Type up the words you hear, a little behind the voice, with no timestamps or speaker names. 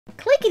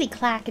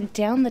Clickety-clack and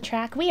down the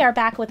track, we are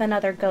back with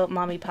another Goat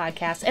Mommy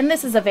podcast, and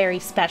this is a very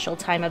special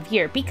time of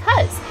year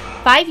because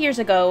 5 years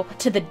ago,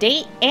 to the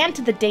date and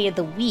to the day of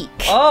the week,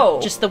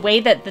 just the way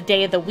that the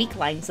day of the week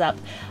lines up,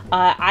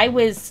 I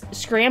was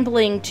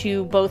scrambling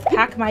to both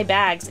pack my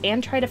bags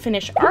and try to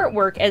finish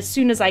artwork as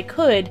soon as I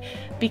could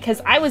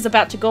because I was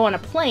about to go on a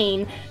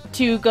plane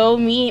to go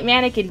meet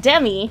Manic and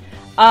Demi,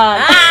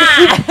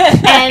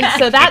 and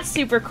so that's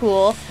super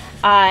cool.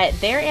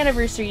 Their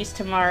anniversary is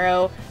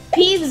tomorrow.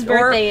 Peeves'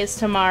 birthday is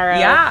tomorrow.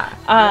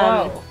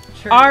 Yeah.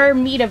 Our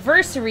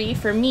meet-iversary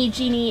for me,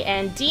 Jeannie,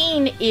 and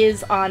Dean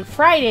is on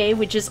Friday,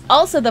 which is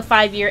also the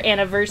 5-year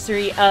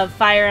anniversary of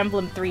Fire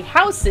Emblem Three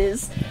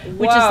Houses,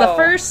 which is the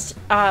first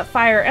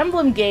Fire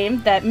Emblem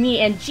game that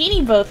me and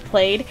Jeannie both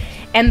played.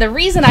 And the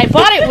reason I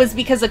bought it was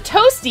because of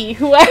Toasty,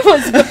 who I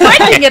was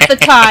befriending at the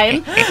time.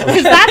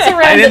 Because that's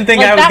around. I didn't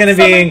think I was going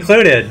to be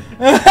included.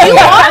 You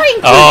are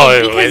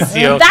included because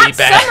you'll that be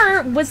back.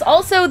 summer was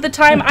also the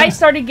time I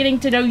started getting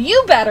to know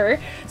you better.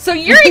 So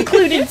you're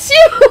included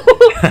too.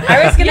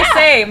 I was gonna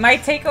say, my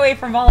takeaway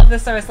from all of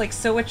this, I was like,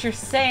 so what you're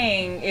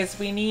saying is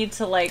we need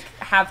to like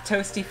have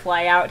Toasty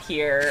fly out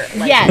here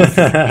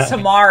like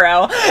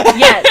tomorrow.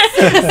 Yes.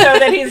 So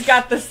that he's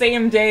got the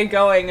same day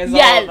going as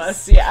all of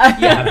us. Yeah.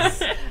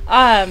 Yes.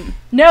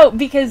 No,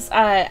 because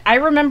I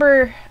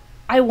remember,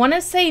 I want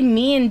to say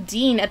me and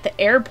Dean at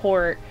the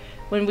airport,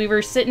 when we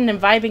were sitting and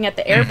vibing at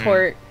the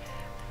airport,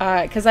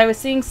 because I was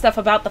seeing stuff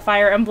about the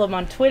Fire Emblem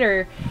on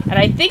Twitter, and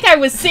I think I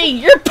was seeing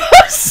your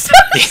post.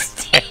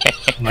 Oh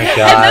my god.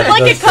 And then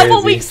like a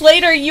couple weeks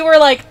later, you were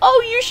like,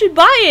 oh, you should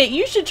buy it.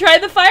 You should try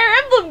the Fire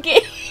Emblem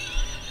game.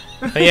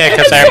 Yeah,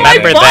 because I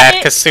remember that,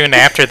 because soon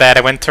after that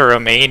I went to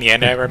Romania,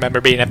 and I remember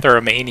being at the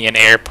Romanian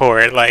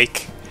airport,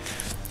 like,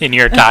 and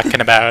you're talking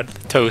about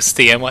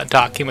Toasty and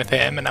talking with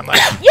him, and I'm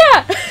like,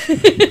 yeah!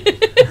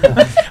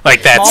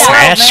 Like that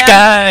Smash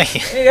guy?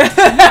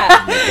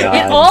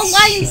 Yeah. It all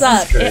lines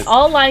up. It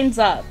all lines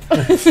up.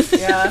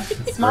 Yeah.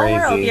 Small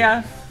world,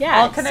 yeah.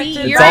 Yeah, all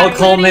connected. It's all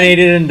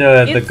culminated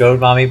into the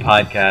Goat Mommy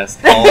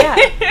podcast.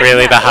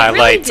 Really the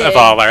highlights of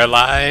all our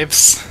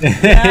lives.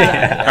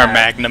 Our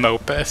magnum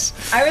opus.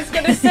 I was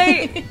going to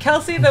say,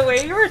 Kelsey, the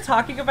way you were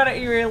talking about it,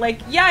 you were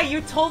like, yeah,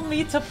 you told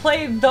me to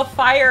play the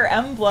Fire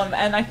Emblem,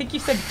 and I think you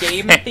said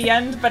game at the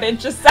end, but it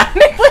just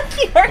sounded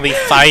like you were the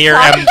Fire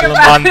Emblem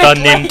on the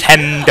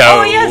Nintendo.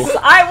 Oh yes,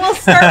 I will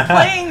start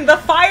playing the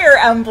Fire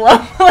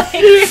Emblem.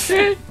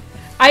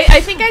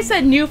 I think I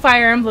said new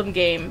Fire Emblem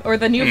game, or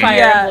the new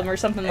Fire Emblem, or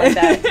something like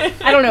that.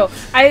 I don't know.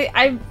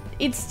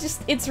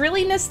 It's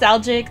really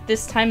nostalgic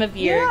this time of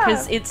year,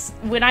 because it's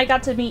when I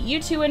got to meet you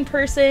two in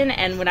person,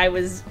 and when I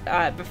was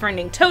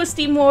befriending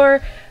Toasty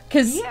more,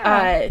 because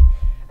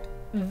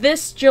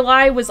this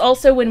July was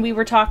also when we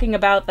were talking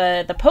about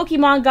the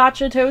Pokemon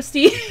Gacha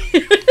Toasty.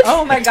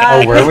 Oh my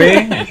god. Oh, were we?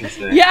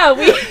 Interesting. Yeah,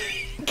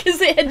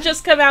 because it had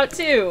just come out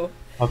too.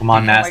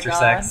 Pokemon Master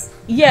Sex.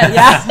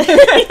 Yes.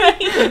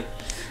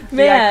 The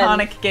Man.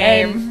 iconic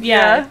game.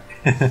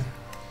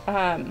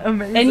 And,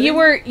 amazing. And you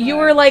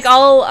were like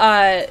all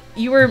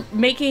you were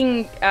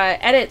making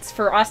edits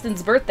for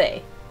Austin's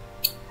birthday.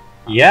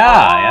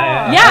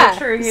 Yeah.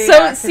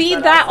 So see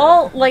that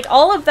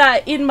all of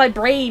that in my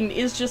brain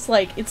is just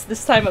like, it's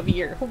this time of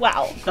year.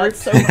 Wow,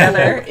 that's so cool.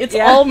 It's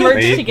all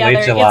merged together.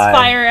 It's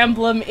Fire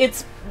Emblem.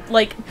 It's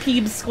like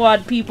Peebs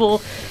Squad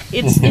people.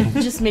 It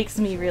just makes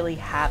me really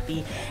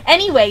happy.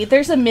 Anyway,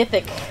 there's a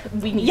mythic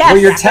we need. What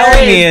you're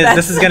telling me is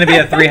this is going to be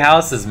a Three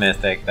Houses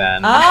mythic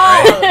then. Oh,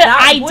 right?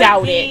 I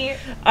doubt it.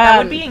 That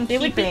would be in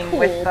keeping would be cool,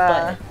 with.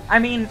 but I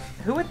mean,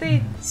 who would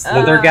they?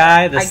 Slither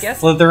guy, the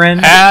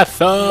Slytherin.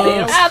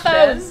 Athos.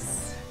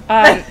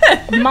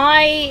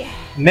 My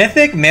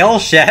Mythic male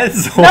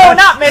sheds. No,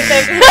 not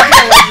mythic. Not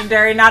a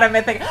legendary, not a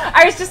mythic.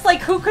 I was just like,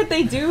 who could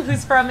they do?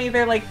 Who's from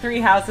either like Three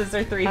Houses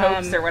or Three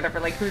Hopes or whatever?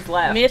 Like, who's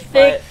left?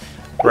 Mythic.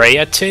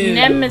 Rhea 2.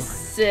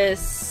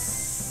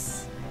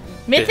 Nemesis.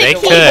 Mythic They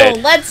people.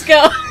 could. Let's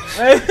go.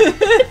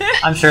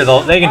 I'm sure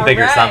they can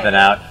figure something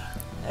out.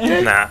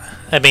 Nah.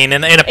 I mean,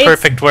 in a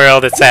perfect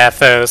world, it's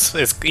Athos.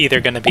 It's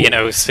either going to be an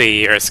OC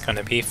or it's going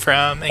to be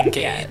from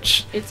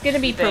Engage. It's going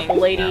to be Purple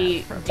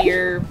Lady,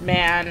 Deer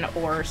Man,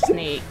 or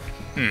Snake.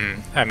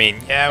 I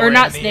mean, yeah. Or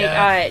not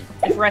Snake,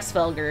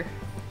 Restfelger.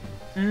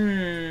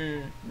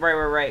 Right.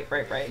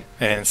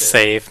 And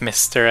save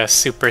Mr.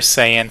 Super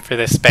Saiyan for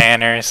this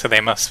banner, so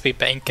they must be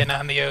banking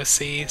on the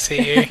OCs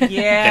here.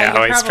 Yeah,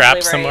 always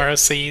drop some more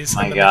OCs.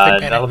 My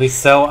god, that'll be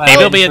so maybe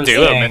it'll be a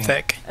duo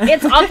mythic.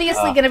 It's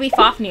obviously going to be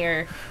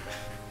Fafnir.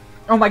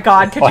 Oh my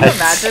god, could you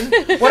imagine?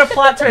 What a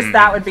plot twist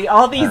that would be.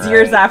 All these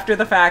years after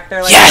the fact,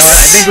 they're like,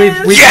 yes! I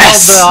think we've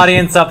held the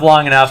audience up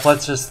long enough.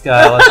 Let's just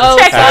sorry.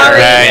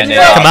 Right.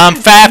 Come on,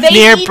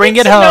 Fafnir, bring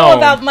it home. They know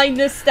about my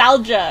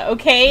nostalgia,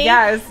 okay?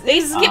 Yes.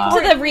 They skipped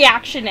to the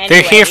reaction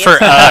anyway. They're here for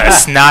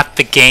us, not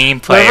the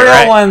gameplay, the real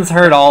right? ones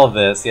heard all of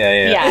this.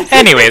 Yeah.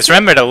 Anyways,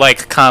 remember to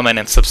like, comment,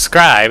 and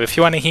subscribe if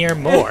you want to hear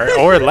more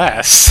or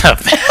less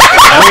of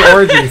that. Any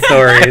origin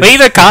stories.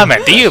 Leave a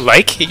comment. Do you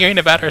like hearing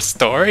about our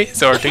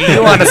stories, or do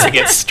you want us to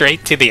get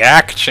straight to the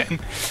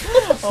action?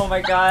 Oh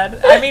my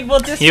god. I mean, we'll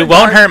just. You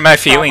won't hurt my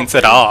feelings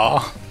at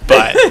all,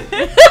 but.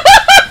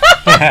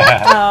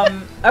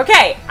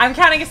 Okay, I'm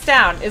counting us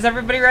down. Is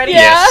everybody ready?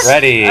 Yes.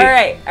 Ready.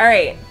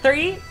 Alright.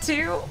 3,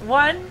 2,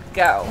 1,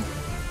 go.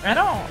 I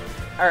don't.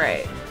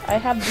 Alright. I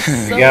have this Here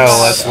so we go.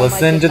 loud. Let's Oh my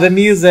listen to the goodness.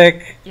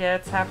 music. Yeah,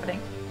 it's happening.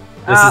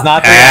 This is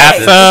not the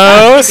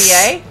Athos.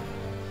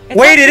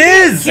 Wait, it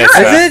is! Heroes.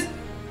 Is it? Okay,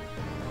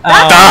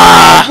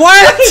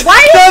 What?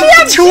 why does The he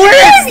have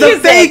twins! The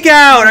music? fake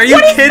out! Are you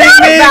kidding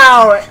me?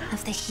 About?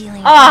 Of the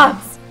healing.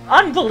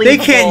 Unbelievable. They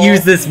can't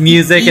use this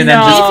music and then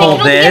No. just Do you pull think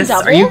it'll be a this.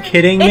 double? Are you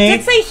kidding It me?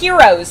 did say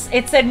heroes.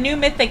 It said new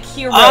mythic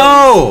heroes.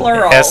 Oh!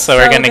 Plural. Yes, so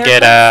we're gonna there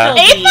get, could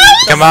still be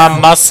Come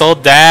on, muscle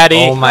daddy.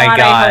 Oh my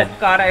god.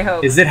 I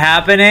hope. Is it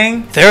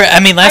happening?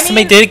 Last time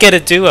we did get a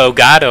duo.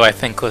 Gato, I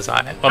think, was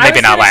on it. Well,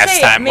 maybe not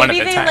last time. One of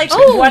the times.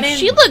 Oh,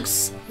 she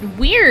looks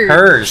weird.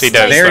 Cursed. She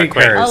does Very look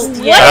weird.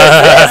 cursed. Yeah,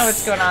 I don't know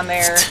what's going on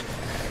there.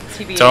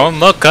 TBH. Don't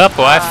look up.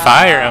 Why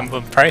Fire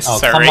Emblem prices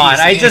Oh, are come raising. on.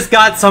 I just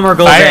got Summer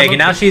Gold Fire Egg Emblem. and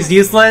now she's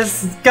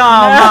useless? Come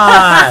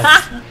on.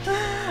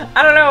 I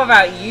don't know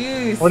about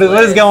you. What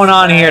is going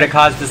on here to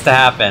cause this to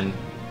happen?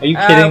 Are you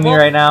kidding me well-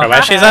 right now? Oh,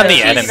 well, she's on the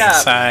She's enemy up.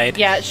 side.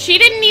 Yeah, she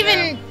didn't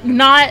even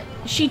not.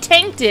 She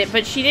tanked it,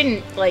 but she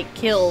didn't like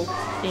kill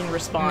in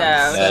response. No,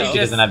 Yeah, she she just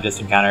doesn't have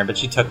distant counter, but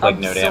she took like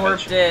no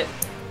damage. absorbed it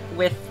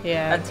with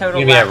Yeah. a total.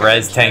 You're gonna be lack a of res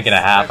interest. tank and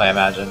a half, I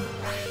imagine.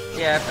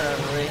 Yeah,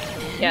 probably.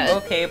 Yeah.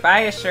 Okay,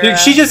 bye, Ashura. Dude,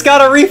 she just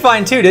got a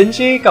refine too, didn't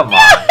she? Come on.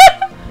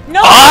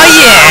 No.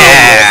 Oh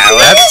yeah!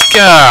 Let's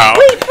go!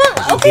 Wait,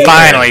 but, okay.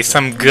 Finally,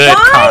 some good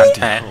Why?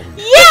 content.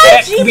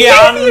 Yeah,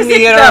 GTA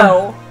music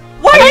though.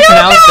 Why How do you don't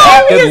pronounce know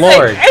that? Good music?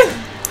 lord.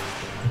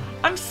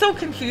 I'm so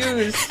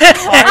confused.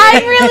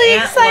 I'm really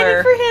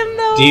excited for him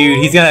though. Dude,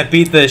 he's gonna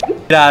beat the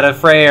shit out of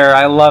Freyr.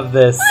 I love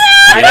this.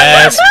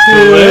 Yes,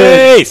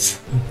 please!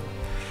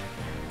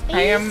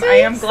 I am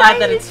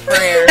glad that it's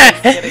Freyr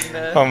getting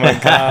the. Oh my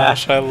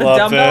gosh, I love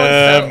Dumbo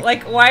is so, him.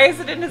 like, why is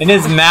it in his In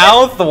his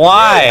mouth?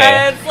 Why?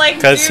 And it's like,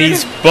 Because dude,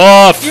 he's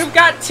buff! you've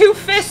got 2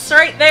 fists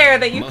right there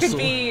that you could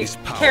be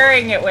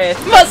carrying it with.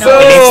 Muscle No,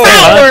 is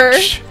power.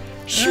 Punch.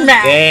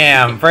 Smack.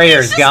 Damn,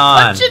 Freyr's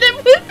gone. Punching him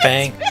with it.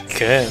 Thank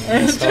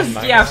goodness. Oh just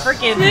my yeah, God.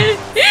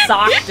 freaking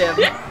socked him.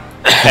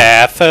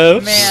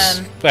 Athos?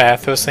 Man.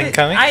 Athos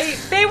incoming?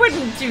 They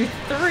wouldn't do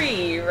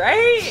 3,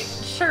 right?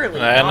 Surely.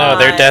 I don't know,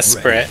 they're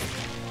desperate.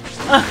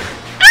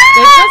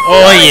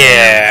 Oh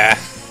yeah!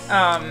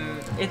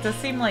 It does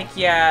seem like,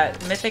 yeah,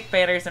 mythic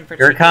banners in Here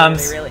particular. it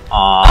comes. They really.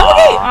 Aww.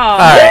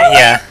 Alright,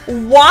 yeah.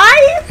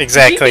 Why?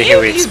 Exactly GPU who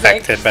we music?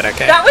 expected, but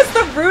okay. That was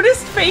the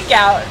rudest fake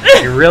out.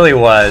 It really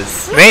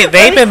was. They've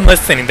been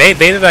listening. They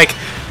like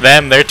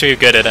them. They're too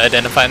good at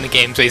identifying the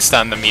games based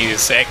on the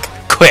music.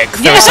 Quick,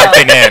 throw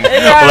something in.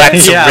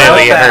 Let's Yeah,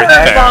 really okay. hurt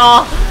them.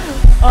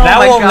 Oh Now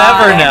my we'll God.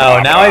 never know.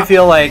 Now I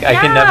feel like I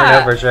can never Yeah.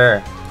 know for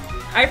sure.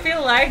 I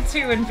feel lied to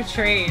and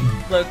betrayed,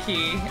 low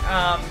key.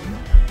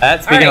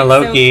 Speaking of Alright,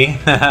 Loki,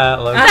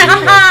 Loki,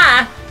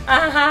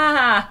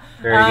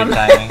 very good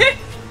timing.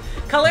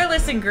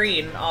 Colorless and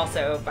green,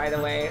 also, by the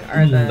way,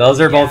 are the. Those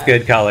are both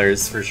good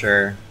colors for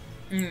sure.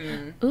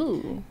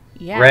 Ooh,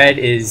 yeah. Red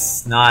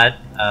is not,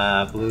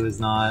 blue is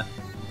not.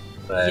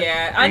 But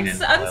Yeah, green and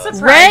yellow.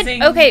 unsurprising.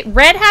 Red. Okay,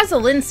 Red has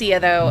Alencia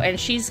though, and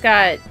she's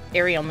got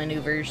aerial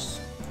maneuvers.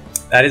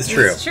 That is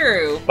true. It's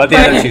true. But the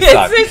other two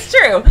suck. It's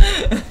true.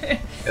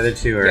 The other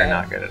two are Yeah.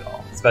 not good at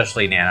all,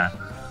 especially Nana.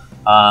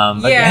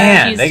 But Yeah,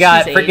 man, they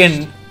got she's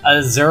freaking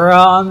Azura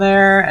on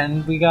there,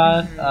 and we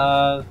got,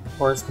 of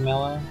course,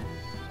 Camilla.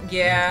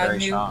 Yeah,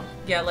 Very strong.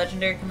 Yeah,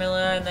 legendary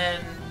Camilla, and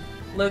then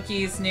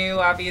Loki's new,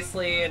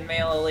 obviously, and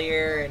male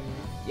Alir, and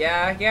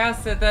yeah.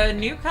 So the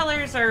new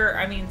colors are,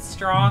 I mean,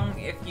 strong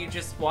if you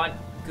just want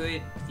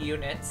good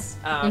units.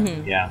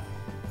 Yeah.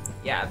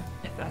 Yeah,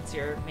 if that's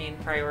your main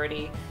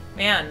priority.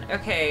 Man,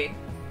 okay.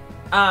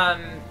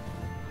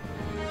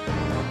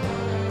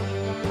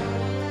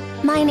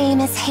 My name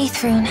is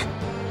Heiðrún,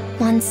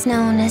 once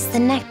known as the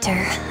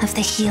Nectar of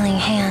the Healing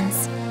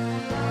Hands.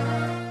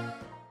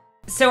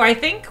 So I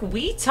think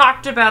we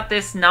talked about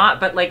this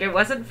but like it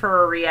wasn't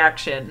for a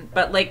reaction,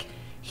 but like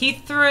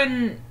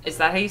Heithrun, is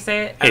that how you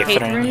say it?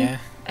 Eikþyrnir, yeah.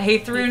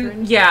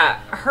 Heithrun, yeah.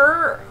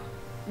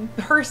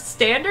 Her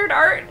standard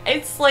art,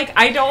 it's like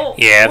I don't.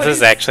 Yeah, what this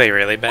is actually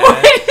really bad.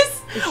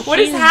 What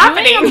is She's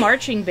happening? doing a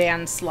marching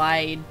band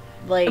slide,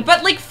 like.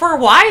 But like for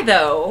why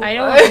though? I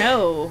don't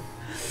know.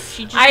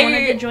 She just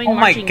wanted to join Oh my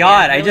marching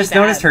god, band I really just bad,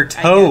 noticed her I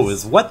guess.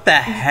 toes. What the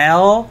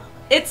hell?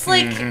 It's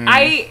like Mm-hmm.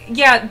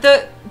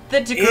 the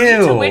degree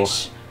to Ew.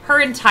 which her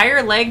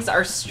entire legs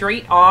are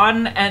straight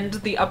on and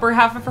the upper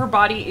half of her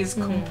body is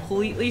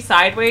completely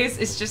sideways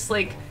is just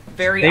like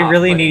very. They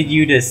really off-putting. need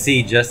you to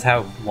see just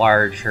how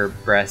large her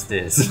breast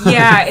is.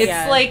 Yeah, it's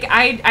Yeah. like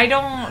I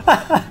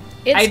don't.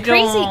 It's I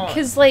crazy don't-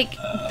 because like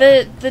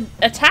the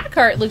attack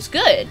art looks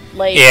good.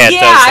 Like Yeah, it Yeah,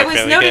 does I look was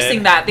really noticing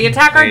good. that the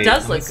attack art Wait,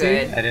 does let me look see.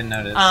 good. I didn't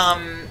notice.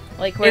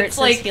 like where it it's says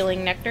like-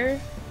 healing nectar.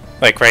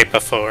 Like right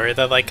before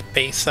the like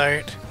base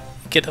art.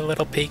 Get a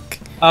little peek.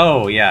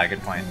 Oh yeah,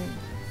 good point.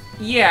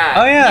 Yeah.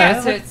 Oh yeah, Yeah.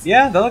 that So looks- it's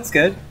yeah, that looks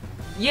good.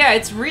 yeah,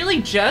 it's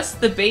really just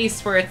the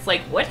base where it's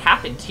like, what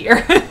happened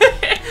here?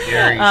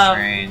 Very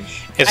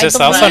strange. It's just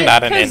also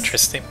not an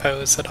interesting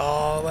pose at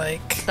all.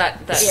 Like,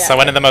 it's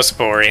one of the most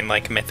boring,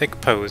 like,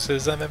 mythic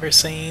poses I've ever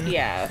seen.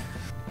 Yeah.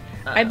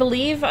 I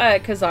believe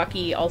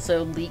Kazaki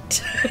also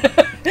leaked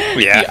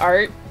the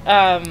art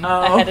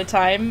ahead of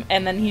time,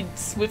 and then he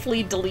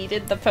swiftly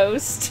deleted the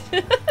post.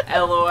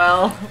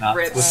 LOL.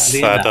 Rip.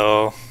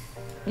 Subtle.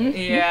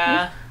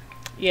 Yeah.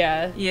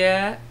 Yeah.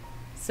 Yeah.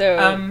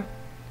 So,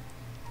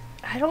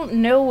 I don't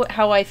know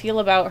how I feel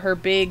about her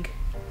big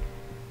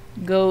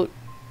goat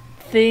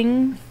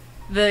thing.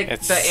 The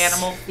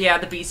animal,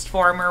 the beast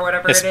form or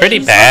whatever it is. It's pretty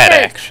bad,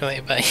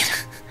 actually, but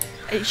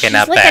she's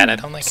not like bad. A I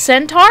don't like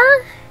centaur?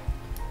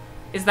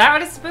 Is that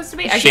what it's supposed to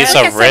be? She's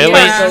a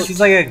really... She's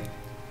like a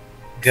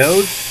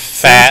goat,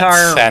 fat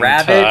centaur,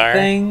 rabbit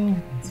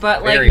thing. It's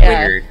but like, very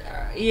weird.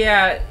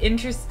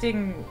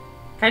 Interesting,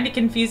 kind of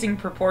confusing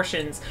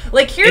proportions.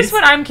 Like, here's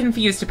what I'm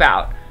confused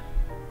about.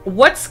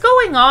 What's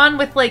going on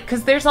with, like,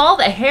 because there's all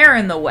the hair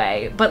in the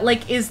way, but,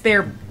 like, is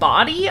there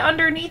body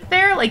underneath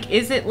there? Like,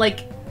 is it,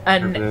 like, a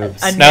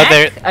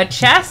neck, a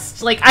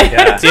chest? Like, I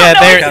don't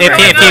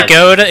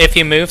know. If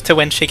you move to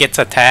when she gets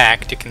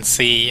attacked, you can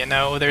see, you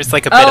know, there's,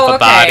 like, a bit of a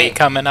body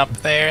coming up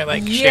there.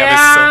 Like, she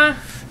has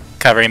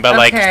covering, but,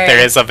 like,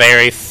 there is a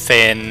very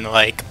thin,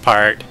 like,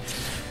 part.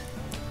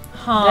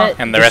 Huh.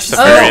 And the rest of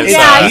her is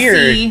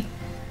weird. You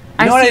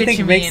know what I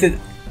think makes it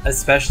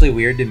especially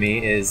weird to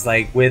me is,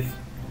 like, with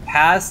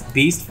past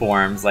beast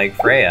forms like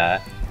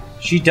Freya,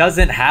 she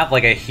doesn't have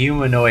like a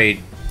humanoid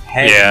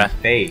head and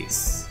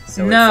face.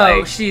 So no, it's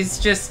like, she's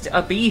just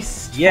a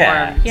beast.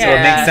 Yeah, form. So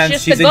it makes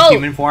sense. She's in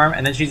human form,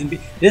 and then she's in.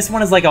 This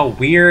one is like a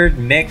weird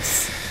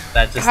mix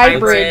that just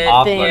hybrid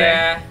off-putting.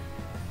 Yeah,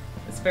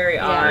 it's very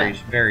odd. Very,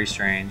 very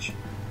strange.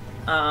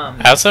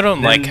 I also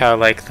don't like how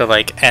like the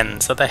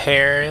ends of the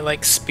hair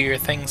like spear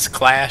things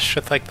clash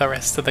with like the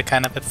rest of the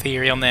kind of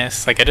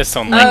etherealness. Like I just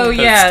don't like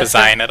this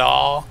design at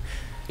all.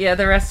 Yeah,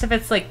 the rest of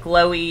it's like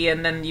glowy,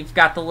 and then you've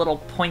got the little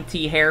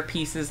pointy hair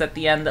pieces at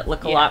the end that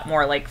look a lot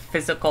more like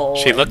physical.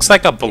 She looks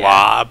like a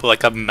blob,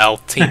 like a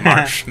melty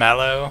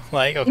marshmallow.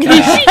 Like, okay.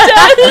 She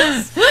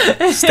does!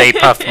 Stay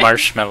Puft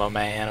Marshmallow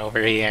Man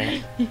over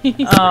here.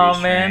 Oh,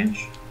 man.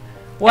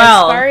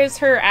 Well, as far as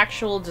her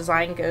actual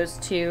design goes,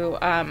 too,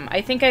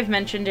 I think I've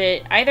mentioned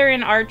it either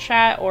in our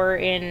chat or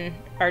in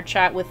our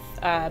chat with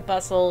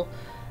Bustle.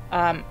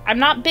 I'm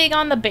not big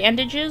on the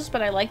bandages,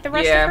 but I like the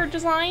rest of her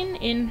design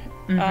in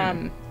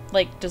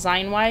like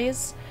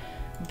design-wise.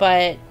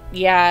 But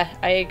yeah,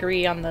 I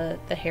agree on the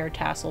hair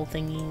tassel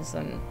thingies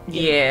and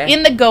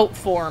in the goat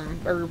form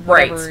or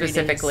whatever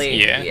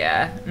specifically. It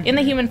is. In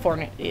the human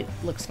form, it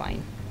looks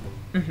fine.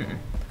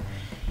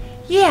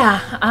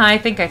 Yeah, I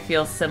think I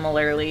feel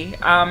similarly.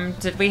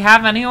 Did we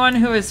have anyone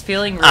who is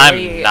feeling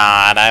really... I'm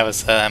not. I'm a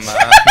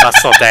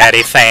Muscle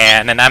Daddy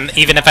fan, and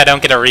even if I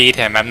don't get to read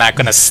him, I'm not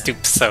going to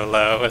stoop so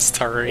low as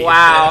to read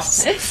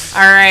this.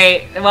 All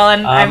right. Well,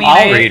 and I mean...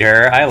 I'll read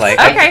her. I like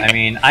it. I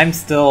mean, I'm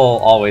still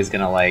always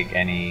going to like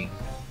any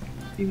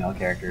female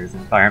characters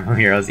in Fire Emblem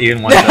Heroes,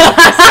 even ones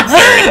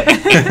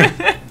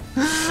that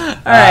are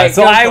All right,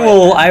 so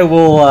I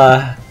will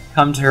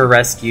come to her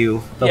rescue,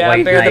 the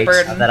white knight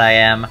that I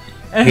am.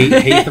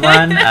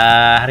 Heiðrún.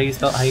 How do you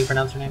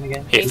pronounce her name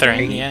again?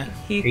 Heiðrún, yeah.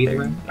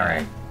 Heiðrún. All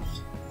right.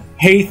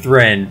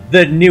 Heiðrún,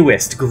 the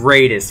newest,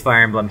 greatest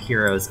Fire Emblem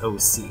Heroes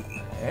OC.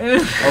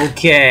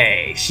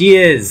 Okay, she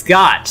has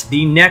got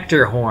the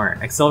Nectar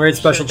Horn. Accelerated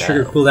special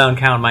trigger cooldown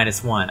count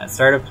 -1. At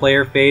start of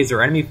player phase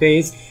or enemy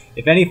phase,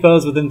 if any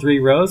foes within 3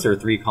 rows or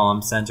 3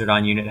 columns centered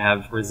on unit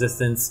have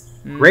resistance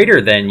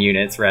greater than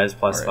units res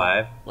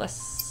 +5.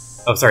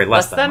 Less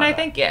than, I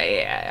think.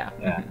 Yeah.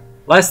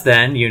 Less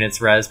than units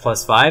res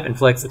 +5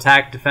 inflicts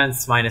attack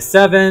defense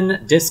 -7,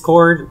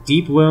 discord,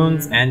 deep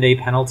wounds, and a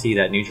penalty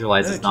that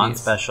neutralizes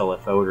non-special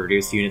if foe would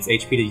reduce units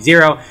HP to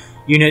 0.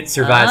 Unit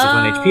survives with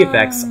 1 HP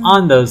effects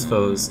on those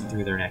foes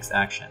through their next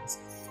actions.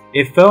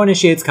 If foe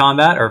initiates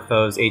combat or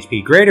foe's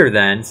HP greater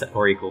than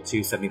or equal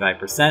to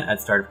 75% at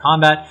start of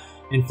combat,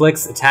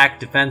 inflicts attack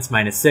defense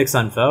 -6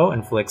 on foe,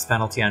 inflicts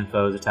penalty on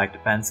foe's attack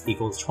defense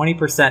equals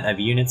 20% of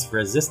units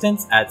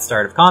resistance at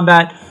start of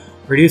combat,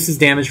 reduces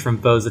damage from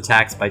foes'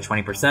 attacks by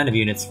 20% of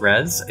units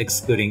res,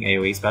 excluding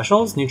AoE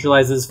specials,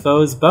 neutralizes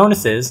foes'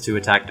 bonuses to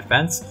attack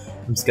defense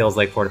from skills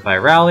like Fortify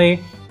Rally,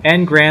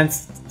 and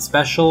grants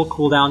special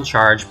cooldown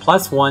charge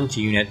 +1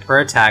 to unit per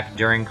attack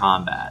during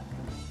combat.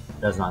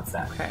 Does not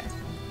stack. Okay.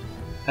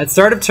 At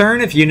start of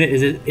turn, if unit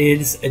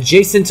is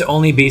adjacent to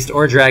only beast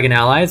or dragon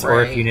allies,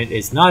 or if unit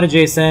is not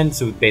adjacent,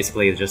 so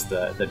basically just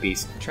the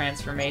beast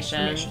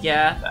transformation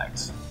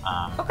effect.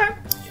 Okay.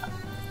 Yeah.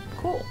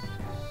 Cool.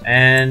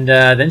 And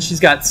then she's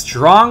got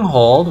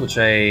Stronghold, which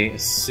I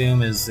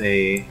assume is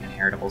a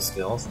inheritable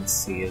skill since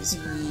C is...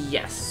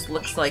 Yes,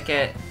 looks like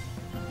it.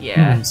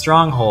 Yeah.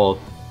 Stronghold.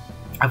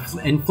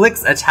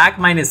 Inflicts attack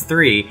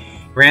 -3,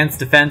 grants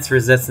defense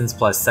resistance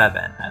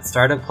 +7. At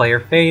start of player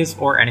phase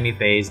or enemy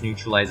phase,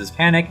 neutralizes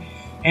panic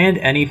and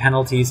any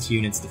penalties to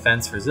unit's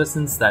defense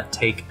resistance that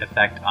take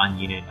effect on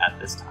unit at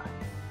this time.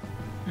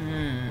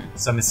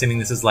 So I'm assuming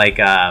this is like,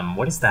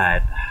 what is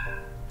that?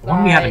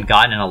 One we haven't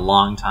gotten in a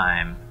long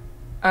time.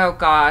 Oh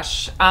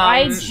gosh.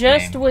 I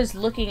just was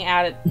looking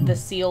at the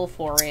seal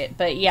for it,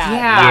 but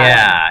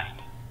yeah.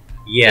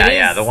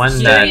 Yeah, the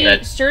one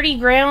that Sturdy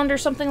Ground or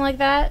something like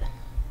that.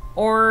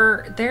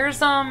 Or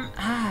there's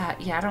I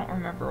don't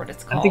remember what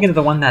it's called. I'm thinking of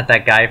the one that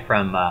guy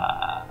from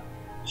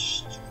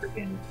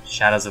freaking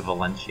Shadows of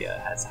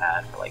Valencia has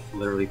had for like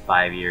literally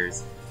 5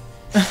 years.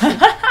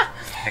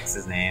 Heck's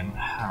his name.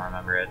 I don't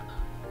remember it.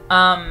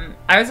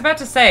 I was about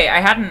to say,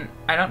 I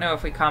don't know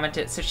if we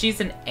commented, so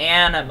she's an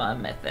anima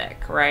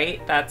mythic,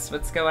 right? That's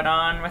what's going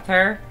on with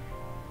her?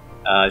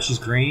 She's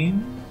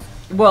green?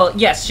 Well,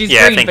 yes, she's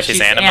green, I think but she's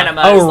she's anima.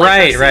 anima. Oh,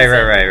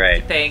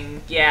 right.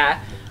 Thing,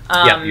 yeah.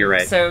 Yep, you're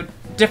right. So,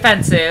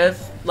 defensive,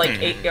 like,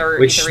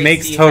 which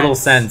makes total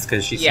sense,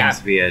 because she seems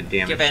to be a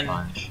damage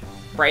sponge.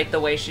 Right, the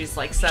way she's,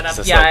 like, set up.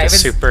 She's like a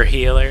super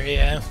healer,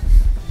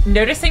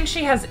 Noticing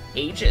she has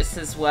Aegis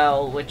as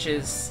well, which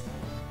is,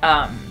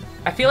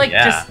 I feel like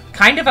just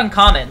kind of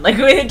uncommon. Like,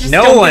 it just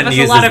don't give us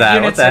a lot of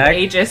units with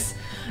Aegis.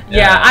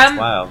 Yeah,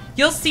 wild.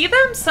 You'll see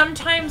them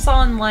sometimes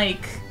on,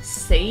 like,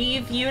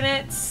 save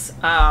units.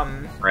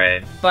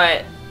 Right.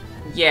 But,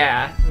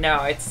 yeah,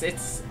 no,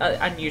 it's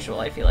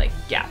unusual, I feel like.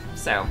 Yeah,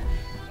 so.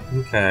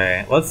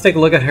 Okay, let's take a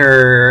look at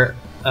her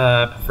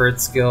preferred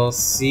skill,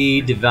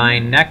 C,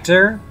 Divine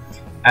Nectar.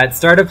 At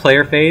start of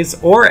player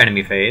phase or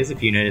enemy phase,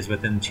 if unit is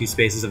within 2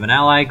 spaces of an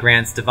ally,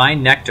 grants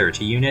Divine Nectar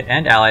to unit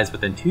and allies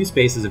within 2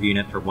 spaces of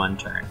unit for 1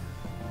 turn.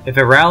 If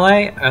a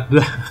rally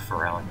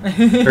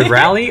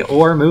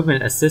or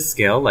movement assist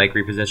skill, like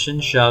reposition,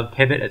 shove,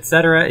 pivot,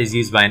 etc., is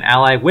used by an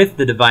ally with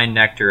the Divine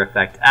Nectar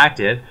effect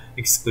active,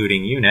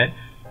 excluding unit,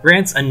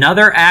 grants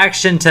another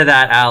action to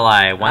that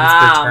ally once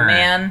per turn.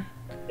 Man.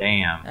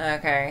 Damn.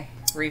 Okay.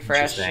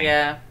 Refresh,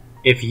 yeah.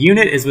 If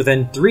unit is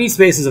within 3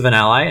 spaces of an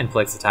ally,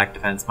 inflicts attack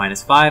defense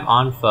 -5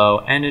 on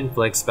foe, and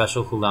inflicts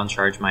special cooldown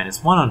charge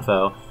 -1 on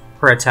foe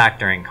per attack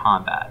during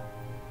combat.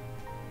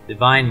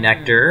 Divine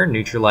Nectar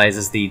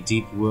neutralizes the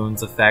deep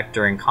wounds effect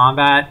during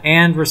combat,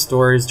 and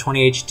restores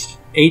 20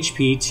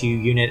 HP to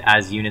unit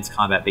as unit's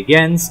combat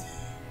begins.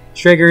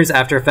 Triggers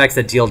after effects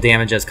that deal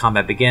damage as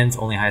combat begins,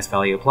 only highest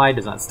value applied,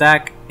 does not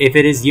stack. If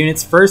it is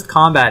unit's first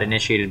combat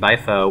initiated by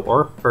foe,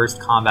 or first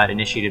combat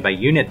initiated by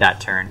unit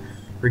that turn,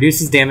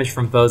 reduces damage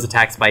from foes'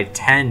 attacks by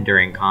 10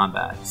 during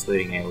combat,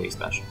 excluding AoE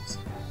specials.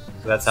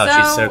 So that's how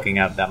she's soaking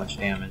up that much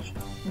damage.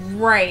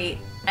 Right.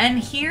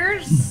 And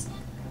here's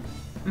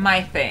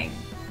my thing.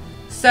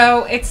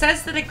 So it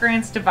says that it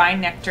grants Divine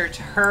Nectar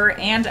to her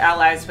and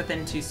allies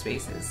within 2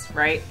 spaces,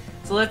 right?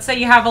 So let's say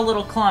you have a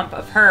little clump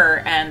of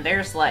her and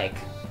there's like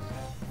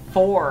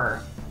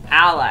 4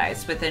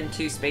 allies within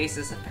 2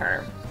 spaces of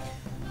her.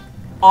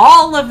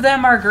 All of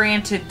them are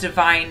granted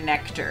Divine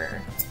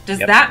Nectar. Does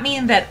that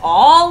mean that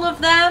all of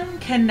them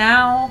can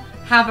now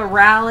have a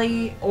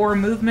rally or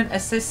movement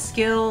assist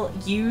skill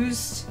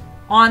used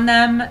on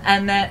them,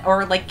 and then,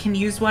 or like can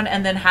use one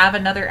and then have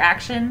another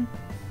action?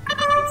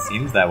 It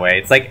seems that way.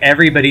 It's like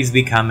everybody's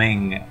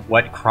becoming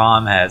what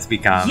Crom has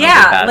become.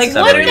 Yeah, like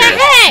what the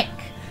heck?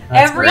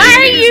 Why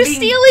are you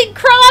stealing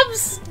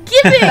Crom's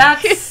gimmick?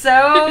 That's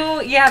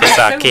so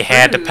Kazaki so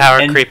had to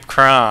power creep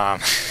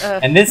Crom.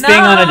 And this being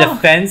on a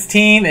defense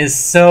team is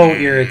so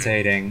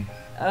irritating.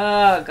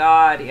 Oh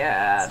god,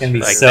 yeah. It's gonna be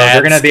like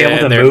they're gonna be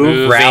able to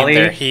move, rally.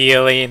 They're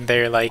healing.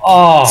 They're like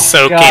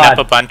soaking up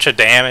a bunch of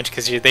damage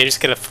because they just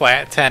get a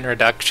flat 10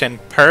 reduction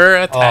per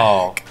attack.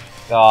 Oh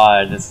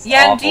god, this is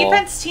awful. And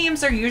defense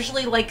teams are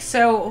usually like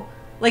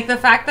like the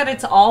fact that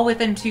it's all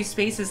within 2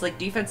 spaces. Like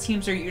defense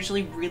teams are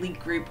usually really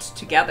grouped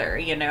together,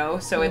 you know.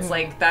 So it's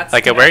like that's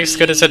like it works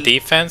good as a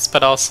defense,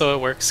 but also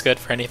it works good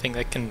for anything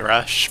that can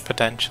rush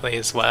potentially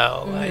as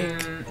well.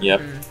 Like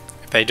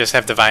they just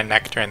have Divine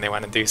Nectar and they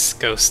want to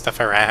go stuff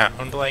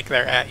around, like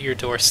they're at your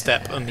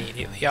doorstep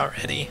immediately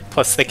already.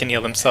 Plus they can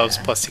heal themselves,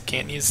 plus you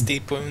can't use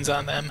deep wounds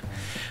on them.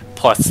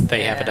 Plus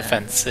they have a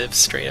defensive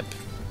straight up.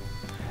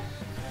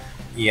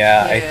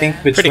 Yeah, I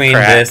think between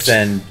this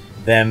and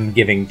them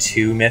giving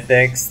 2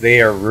 mythics, they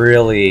are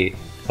really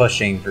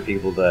pushing for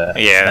people to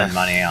spend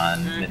money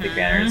on mythic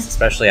banners,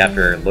 especially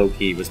after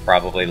Loki was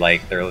probably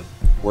like their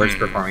worst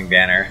performing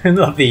banner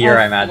of the year,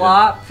 I imagine.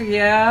 Flop,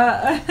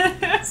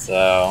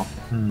 So,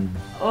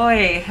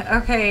 Oi,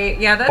 okay,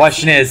 yeah, that's...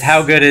 Question is,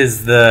 how good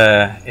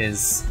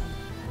is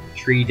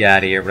Tree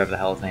Daddy, or whatever the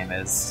hell his name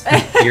is?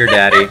 Your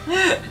Daddy.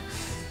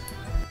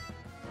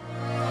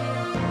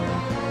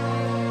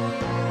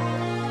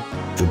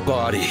 The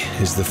body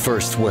is the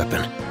first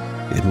weapon.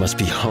 It must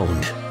be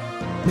honed,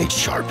 made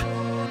sharp.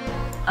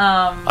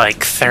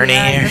 Eikþyrnir.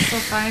 Yeah, I guess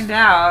we'll find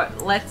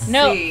out. Let's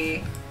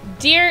see.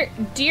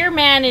 Dear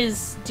man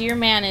is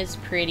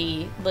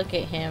pretty. Look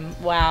at him.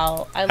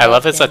 Wow. I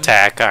love his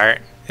attack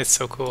art. It's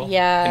so cool.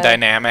 Yeah. And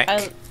dynamic.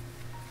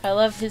 I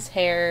love his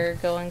hair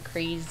going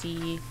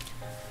crazy.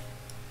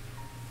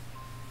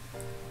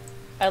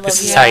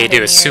 This is how you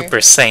do a Super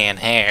Saiyan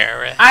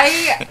hair.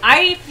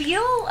 I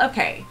feel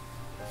okay.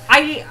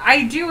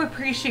 I do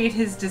appreciate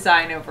his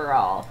design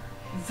overall.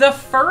 The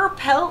fur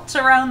pelt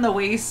around the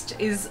waist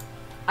is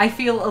I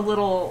feel a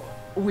little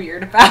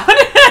weird about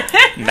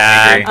it. Nah,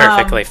 I'm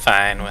perfectly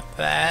fine with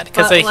that.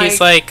 Because he's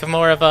like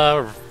more of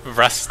a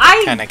rust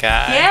kind of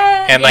guy.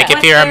 Yeah, and like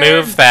if you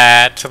remove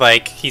that,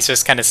 like he's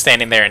just kind of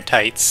standing there in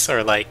tights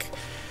or like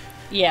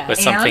with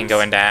something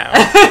going down.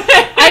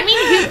 I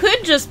mean, he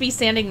could just be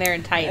standing there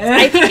in tights.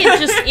 I think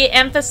it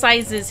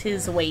emphasizes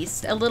his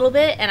waist a little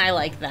bit, and I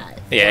like that.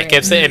 Yeah, it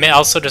gives it. It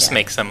also just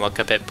makes him look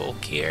a bit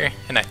bulkier,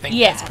 and I think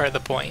that's part of the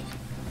point.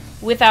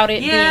 Without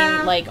it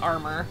being like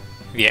armor.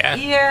 Yeah.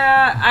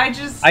 Yeah,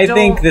 I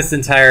think this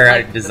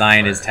entire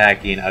design is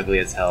tacky and ugly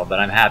as hell, but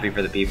I'm happy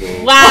for the people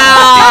who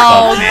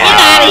Wow! Get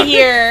out of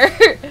here!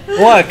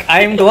 Look,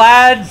 I'm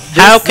glad.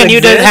 How can you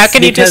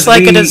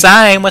dislike a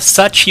design with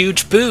such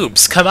huge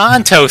boobs? Come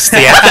on,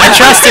 Toasty, I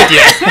trusted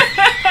you.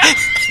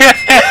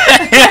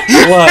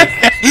 Look,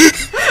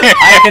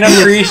 I can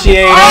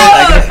appreciate it.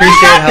 I can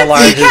appreciate how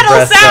large his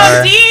breasts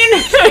are.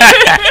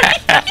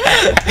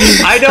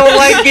 I don't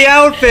like the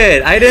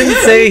outfit. I didn't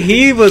say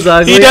he was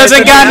ugly. He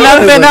doesn't got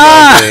nothing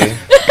on.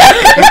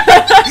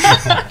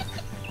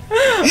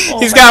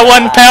 He's got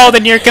one pelt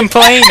and you're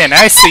complaining.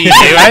 I see you.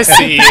 I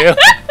see you.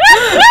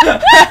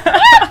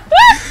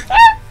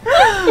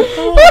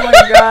 Oh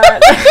my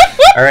god.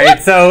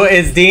 Alright, so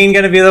is Dean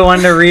going to be the one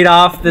to read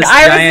off this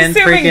giant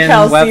freaking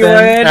Kelsey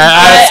weapon?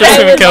 I was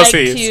assuming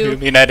Kelsey like is. I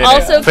mean, I didn't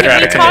also, put her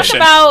out of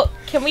commission.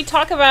 Can we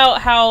talk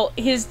about how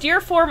his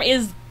deer form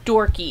is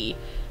dorky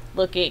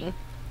looking?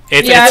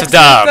 It's It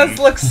dumb. does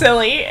look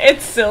silly.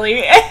 It's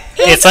silly.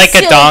 It's like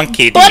silly, a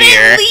donkey deer.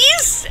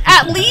 But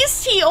at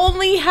least he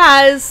only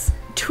has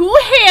 2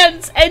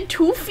 hands and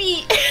 2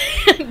 feet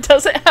and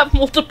doesn't have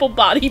multiple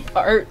body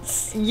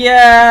parts.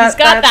 Yeah. He's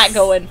got that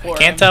going for him.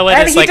 Can't tell what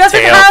his like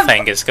tail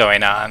thing is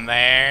going on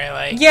there.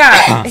 Like,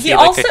 yeah, he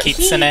also like a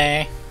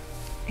kitsune.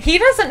 He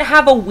doesn't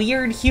have a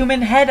weird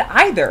human head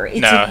either.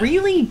 It's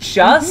really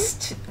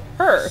just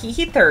her.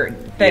 Heather.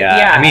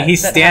 Yeah, I mean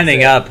he's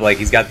standing up, like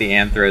he's got the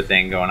anthro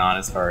thing going on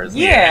as far as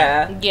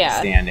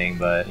standing,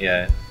 but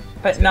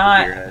but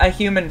not a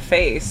human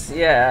face.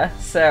 Yeah,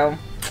 so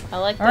I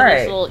like that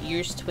his little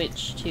ears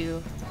twitch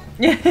too.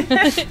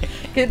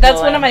 That's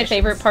one of my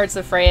favorite parts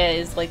of Freya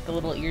is like the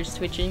little ears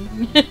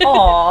twitching.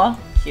 Aw,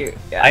 cute.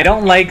 Yeah. I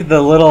don't like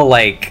the little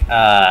like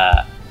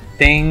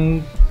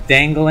thing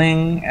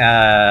dangling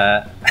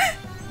out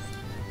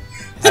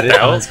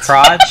of his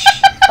crotch.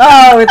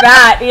 Oh,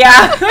 that,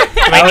 yeah.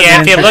 I mean,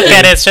 if you look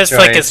at it, it's just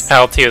like his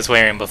pelt he was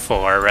wearing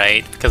before,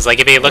 right? Because like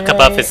if you look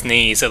above his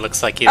knees, it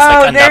looks like he's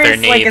like another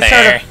knee like a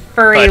there. sort of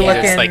furry but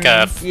looking. He's like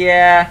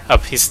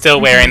he's still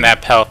wearing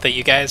that pelt that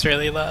you guys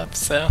really love.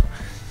 So.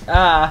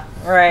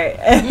 Right.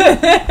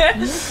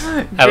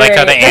 I like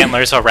how the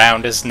antlers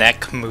around his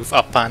neck move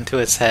up onto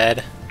his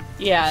head.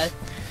 Yeah.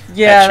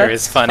 Yeah, that sure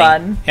is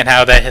funny. And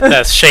how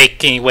the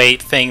shaky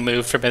weight thing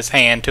moved from his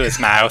hand to his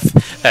mouth.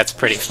 That's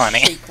pretty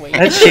funny.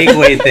 That shake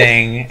weight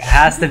thing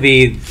has to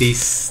be the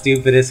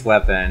stupidest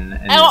weapon.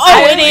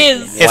 It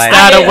is. It's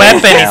not a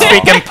weapon. He's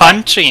freaking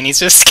punching. He's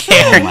just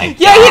scared.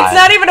 It's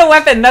not even a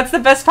weapon. That's the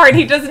best part.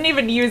 He doesn't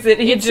even use it.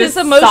 It's just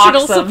his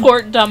emotional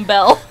support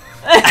dumbbell.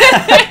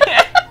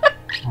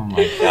 Oh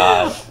my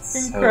god.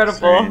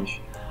 Incredible. So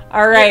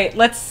all right,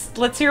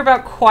 let's hear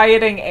about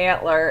Quieting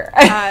Antler.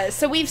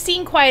 So we've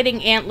seen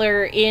Quieting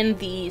Antler in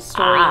the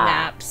story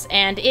maps,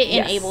 and it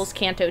enables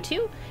Canto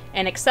 2,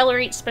 an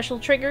accelerate special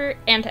trigger,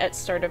 and at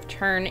start of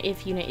turn,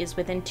 if unit is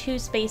within 2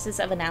 spaces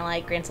of an ally,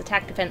 grants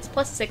attack defense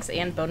 +6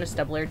 and bonus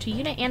doubler to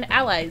unit and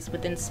allies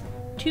within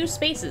 2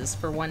 spaces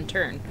for 1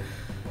 turn.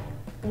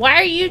 Why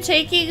are you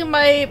taking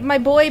my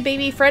boy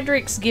Baby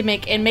Frederick's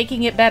gimmick and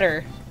making it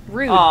better?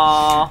 Rude.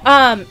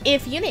 Aww.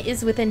 If unit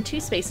is within 2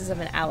 spaces of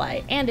an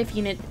ally, and if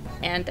unit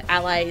and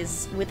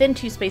allies within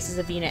 2 spaces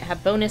of unit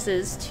have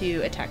bonuses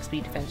to attack,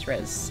 speed, defense,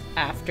 res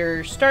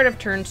after start of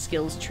turn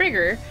skills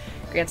trigger,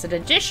 grants an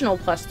additional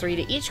 +3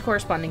 to each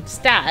corresponding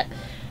stat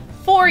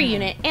for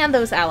unit and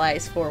those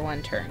allies for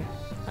 1 turn.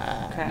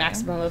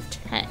 Maximum of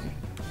 10.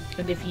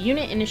 And if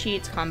unit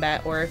initiates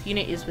combat, or if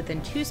unit is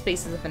within 2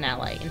 spaces of an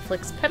ally,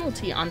 inflicts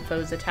penalty on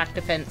foe's attack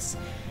defense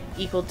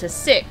equal to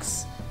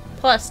 6,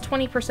 plus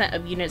 20%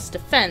 of unit's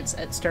defense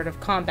at start of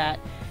combat.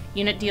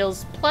 Unit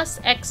deals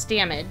 +X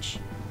damage,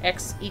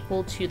 X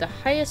equal to the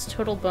highest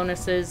total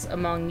bonuses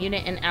among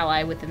unit and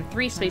ally within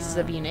 3 spaces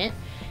of unit,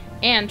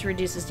 and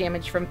reduces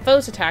damage from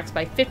foe's attacks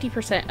by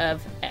 50%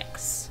 of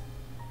X,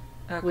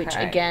 which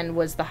again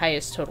was the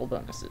highest total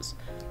bonuses.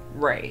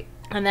 Right.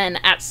 And then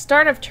at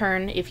start of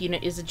turn, if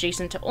unit is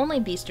adjacent to only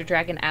beast or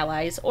dragon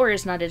allies, or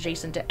is not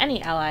adjacent to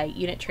any ally,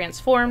 unit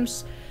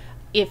transforms.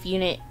 If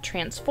unit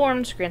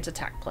transforms, grants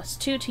attack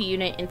 +2 to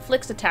unit,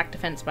 inflicts attack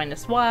defense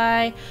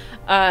 -Y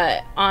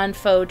on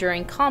foe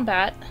during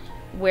combat,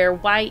 where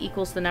Y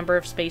equals the number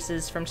of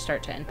spaces from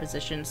start to end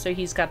position. So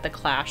he's got the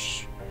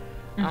clash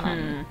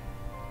kind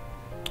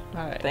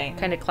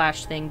of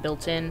clash thing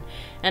built in.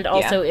 And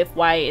also if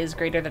Y is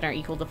greater than or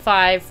equal to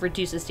 5,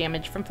 reduces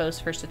damage from foe's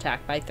first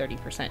attack by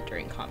 30%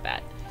 during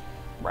combat.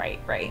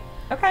 Right.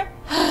 Okay.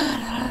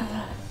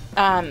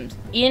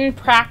 In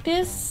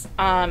practice,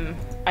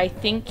 I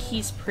think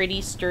he's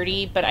pretty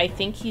sturdy, but I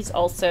think he's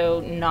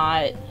also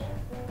not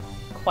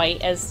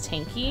quite as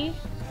tanky.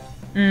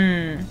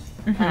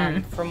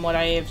 From what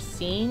I have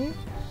seen.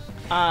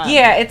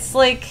 Yeah, it's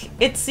like,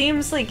 it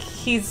seems like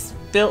he's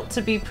built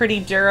to be pretty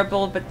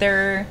durable, but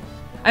they're...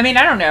 I mean,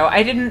 I don't know.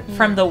 I didn't,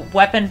 from the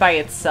weapon by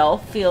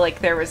itself, feel like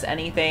there was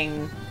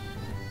anything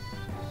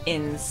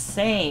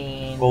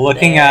insane. Well,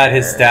 looking at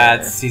his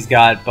stats, he's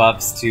got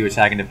buffs to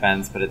attack and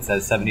defense, but it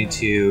says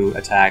 72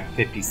 attack,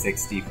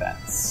 56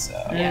 defense. So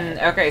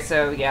okay,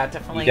 so yeah,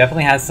 definitely. He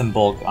definitely has some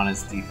bulk on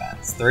his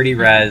defense. 30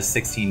 res,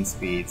 16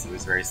 speed, so it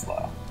was very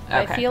slow.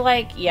 Okay.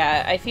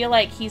 I feel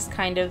like he's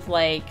kind of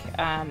like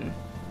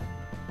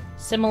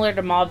similar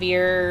to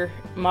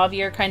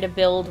Mavier kind of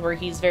build, where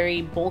he's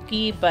very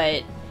bulky,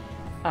 but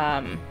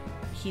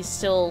he's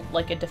still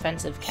like a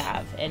defensive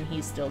cav, and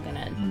he's still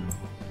gonna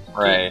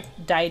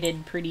get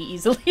dieted pretty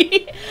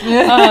easily.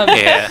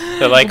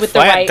 They're like with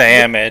flat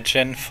damage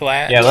and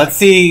flat. Yeah, let's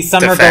see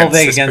Summer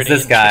Golvig against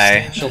this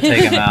guy. She'll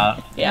take him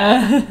out.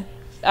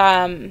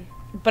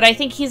 But I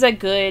think he's a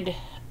good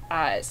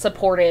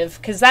supportive,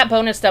 because that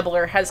bonus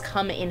doubler has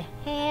come in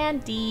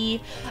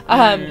handy.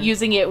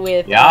 Using it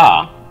with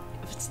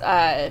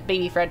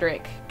Baby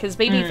Frederick, because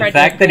Baby Frederick, the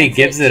fact that he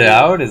gives it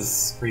out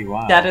is pretty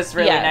wild. That is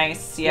really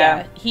nice.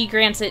 Yeah, he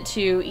grants it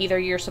to either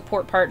your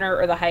support partner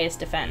or the highest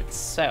defense.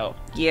 So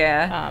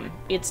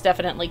it's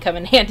definitely come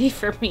in handy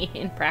for me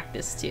in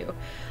practice too.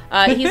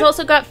 He's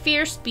also got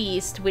Fierce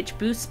Beast, which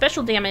boosts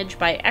special damage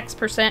by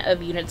X%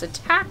 of units'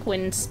 attack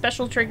when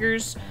special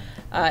triggers.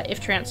 If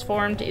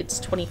transformed, it's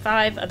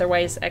 25.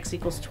 Otherwise, X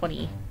equals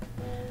 20.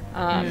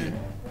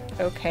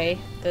 Okay,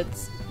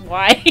 that's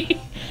why.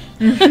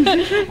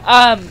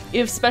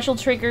 If special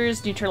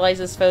triggers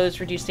neutralizes foes,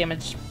 reduce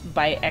damage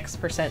by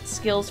X%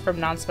 skills from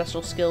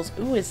non-special skills.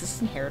 Ooh, is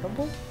this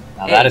inheritable?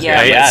 Now that is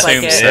I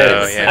assume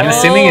so, yeah. I'm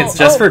assuming it's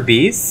just for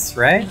beasts,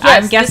 right? Yes,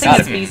 I'm guessing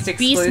it's beast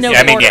exclusive. No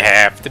I mean, you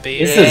have to be.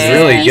 This is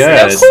really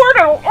good. Beast no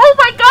Cordo! Oh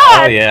my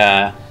god! Oh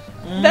yeah.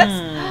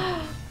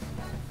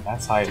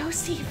 That's high.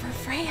 Toasty for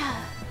Freya.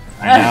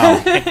 I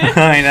know.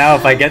 I know.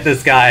 If I get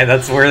this guy,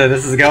 that's where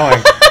this is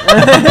going.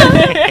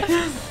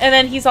 And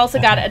then he's also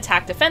got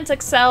Attack Defense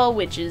Excel,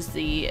 which is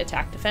the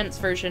attack defense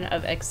version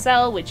of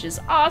Excel, which is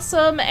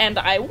awesome, and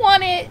I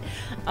want it.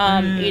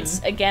 It's,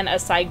 again, a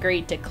side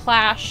grade to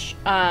Clash.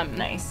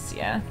 Nice,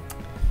 yeah.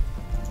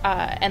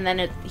 And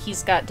then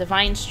he's got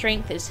Divine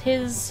Strength is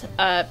his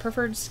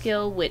preferred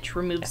skill, which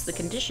removes the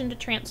condition to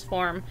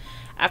transform.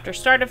 After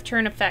start of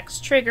turn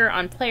effects trigger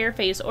on player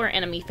phase or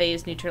enemy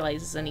phase,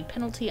 neutralizes any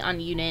penalty on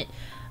unit,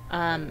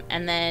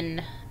 and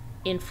then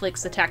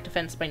inflicts attack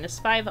defense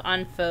 -5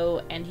 on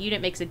foe, and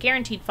unit makes a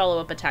guaranteed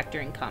follow-up attack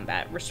during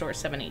combat. Restores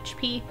 7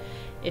 HP.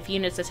 If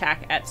unit's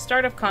attack at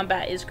start of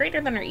combat is greater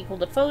than or equal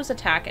to foe's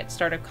attack at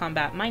start of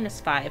combat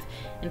 -5,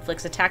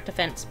 inflicts attack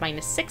defense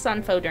 -6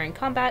 on foe during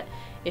combat.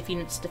 If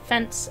unit's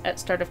defense at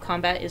start of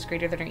combat is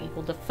greater than or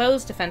equal to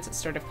foe's defense at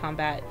start of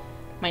combat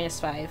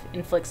 -5,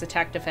 inflicts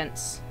attack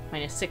defense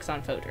 -6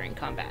 on foe during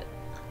combat.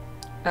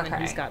 And then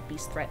he's got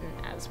Beast Threaten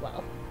as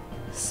well.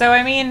 So,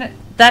 I mean,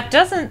 that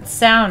doesn't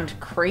sound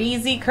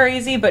crazy,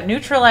 but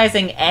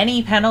neutralizing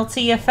any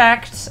penalty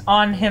effect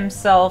on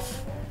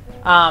himself,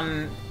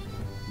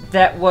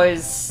 that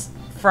was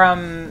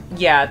from,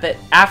 that's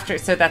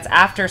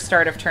after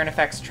start of turn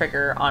effects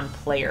trigger on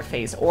player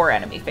phase or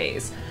enemy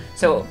phase.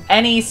 So,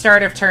 any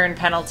start of turn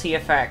penalty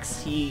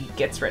effects he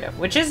gets rid of,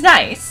 which is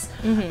nice.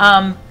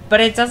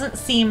 But it doesn't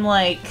seem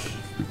like...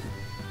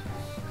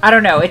 I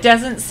don't know. It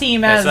doesn't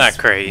seem as not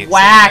crazy,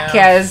 whack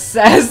as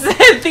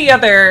the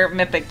other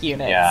Mythic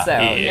units. Yeah.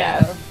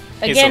 So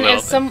Again,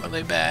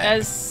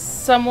 as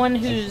someone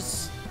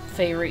whose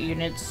favorite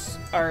units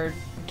are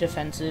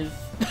defensive,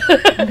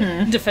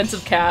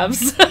 defensive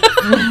calves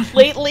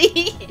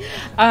lately,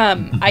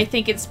 I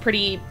think it's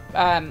pretty.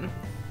 I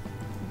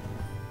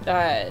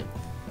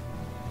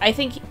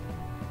think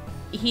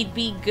he'd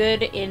be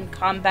good in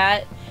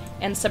combat.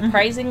 And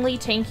surprisingly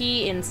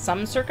tanky in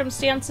some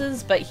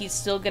circumstances, but he's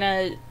still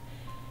gonna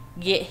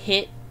get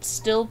hit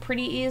still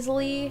pretty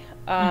easily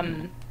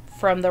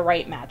from the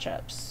right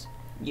matchups.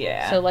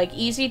 Yeah. So, like,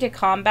 easy to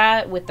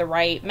combat with the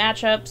right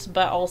matchups,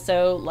 but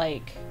also,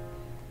 like,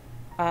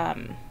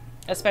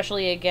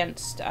 especially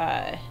against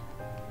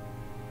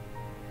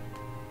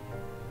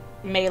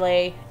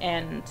melee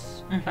and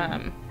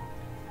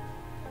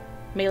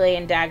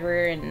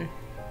dagger and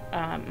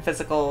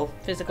physical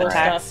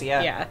attacks, stuff.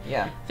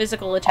 Yeah.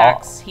 Physical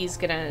attacks, he's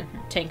gonna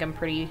tank them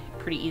pretty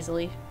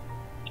easily.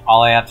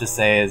 All I have to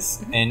say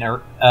is, in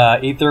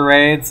Ether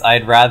raids,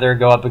 I'd rather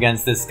go up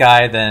against this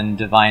guy than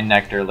Divine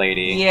Nectar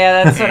Lady.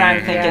 Yeah, that's what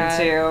I'm thinking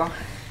too.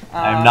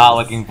 I'm not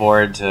looking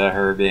forward to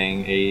her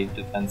being a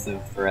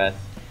defensive threat.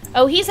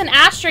 Oh, he's an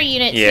Astra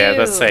unit too. Yeah,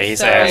 let's say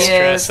he's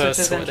Astra, so which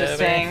is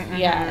interesting.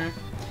 Yeah.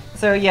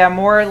 So yeah,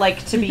 more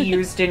like to be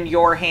used in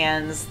your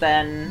hands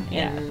than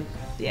in...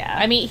 Yeah.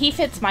 I mean, he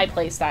fits my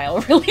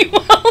playstyle really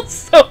well,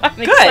 so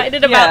I'm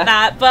excited about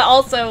that. But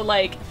also,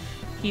 like,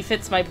 he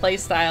fits my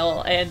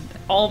playstyle, and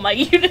all my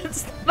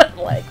units that I'm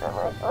like.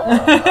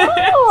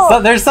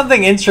 So there's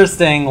something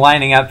interesting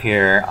lining up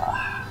here.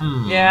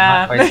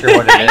 Yeah. Not quite sure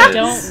what it is. I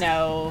don't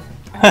know.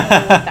 I don't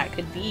know what that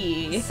could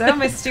be. So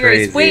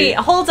mysterious. Crazy. Wait,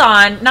 hold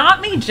on.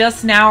 Not me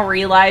just now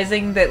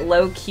realizing that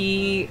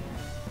low-key,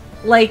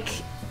 like,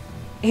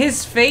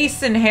 his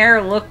face and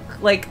hair look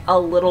like a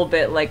little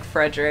bit like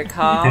Frederick,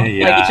 huh?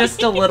 Yeah. Like,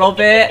 just a little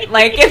bit.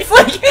 Like,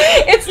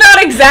 it's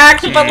not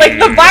exact, but, like,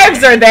 the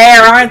vibes are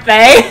there, aren't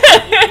they?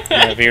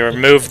 If you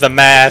remove the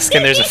mask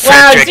and there's a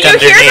Wow, Frederick do you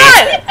underneath. hear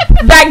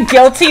that? That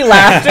guilty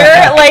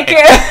laughter? Like...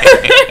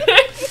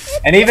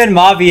 And even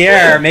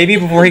Mavier, maybe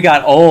before he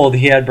got old,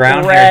 he had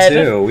brown Red.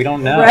 hair too. We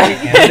don't know.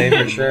 Red. We can't say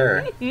for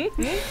sure.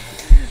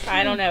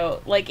 I don't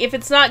know. Like, if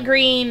it's not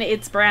green,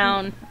 it's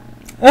brown.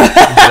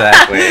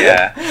 Exactly,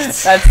 yeah.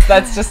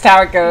 That's just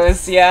how it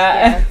goes,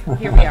 yeah.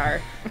 Here we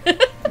are.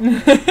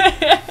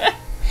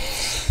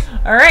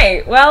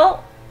 Alright,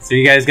 well... So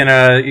you guys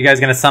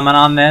gonna summon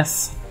on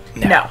this?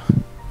 No.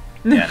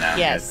 Yeah, no.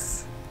 Yes.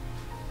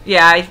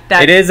 Yeah,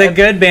 It is a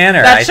good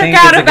banner. That I shook think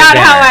out it's a good about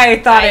how banner.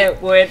 I thought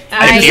it would. If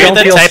I you're don't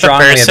the feel type of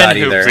strongly person about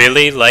who either.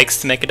 really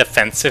likes to make a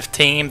defensive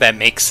team that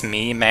makes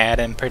me mad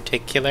in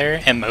particular,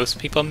 and most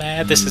people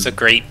mad, this is a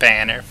great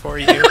banner for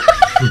you.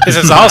 This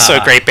is also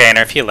a great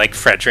banner if you like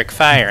Frederick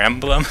Fire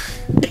Emblem.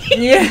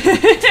 Yeah.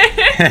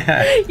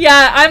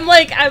 Yeah,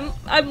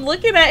 I'm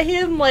looking at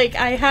him like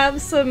I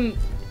have some...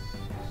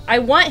 I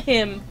want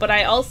him, but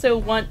I also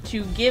want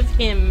to give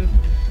him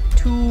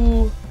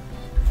to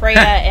Freya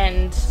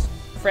and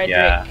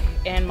Frederick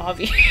and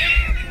Mavi.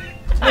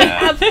 I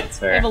have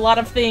a lot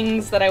of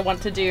things that I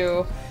want to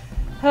do.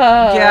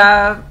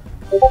 Yeah.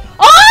 Oh!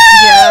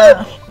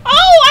 Yeah.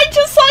 Oh, I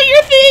just saw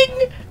your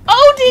thing!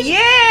 Oh, did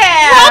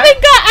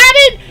Robin got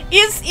added?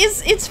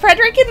 Is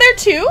Frederick in there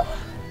too?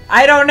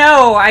 I don't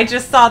know. I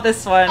just saw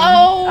this one.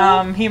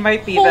 Oh. He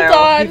might be Hold though.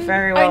 on. He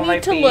very well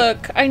might be.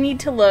 I need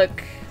to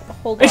look.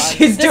 Hold on.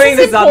 She's doing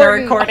this on the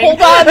recording.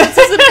 Hold on, this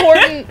is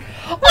important.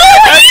 Oh,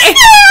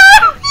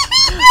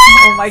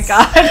 Oh my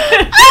god.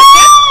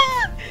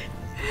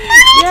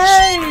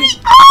 Yay.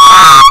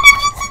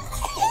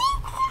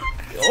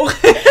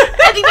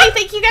 Anyway,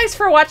 thank you guys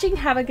for watching.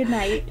 Have a good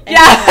night. And,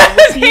 Yeah.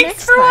 we'll see you Thanks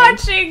next for time.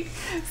 watching.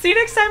 See you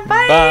next time.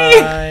 Bye.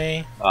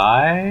 Bye.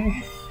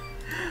 Bye.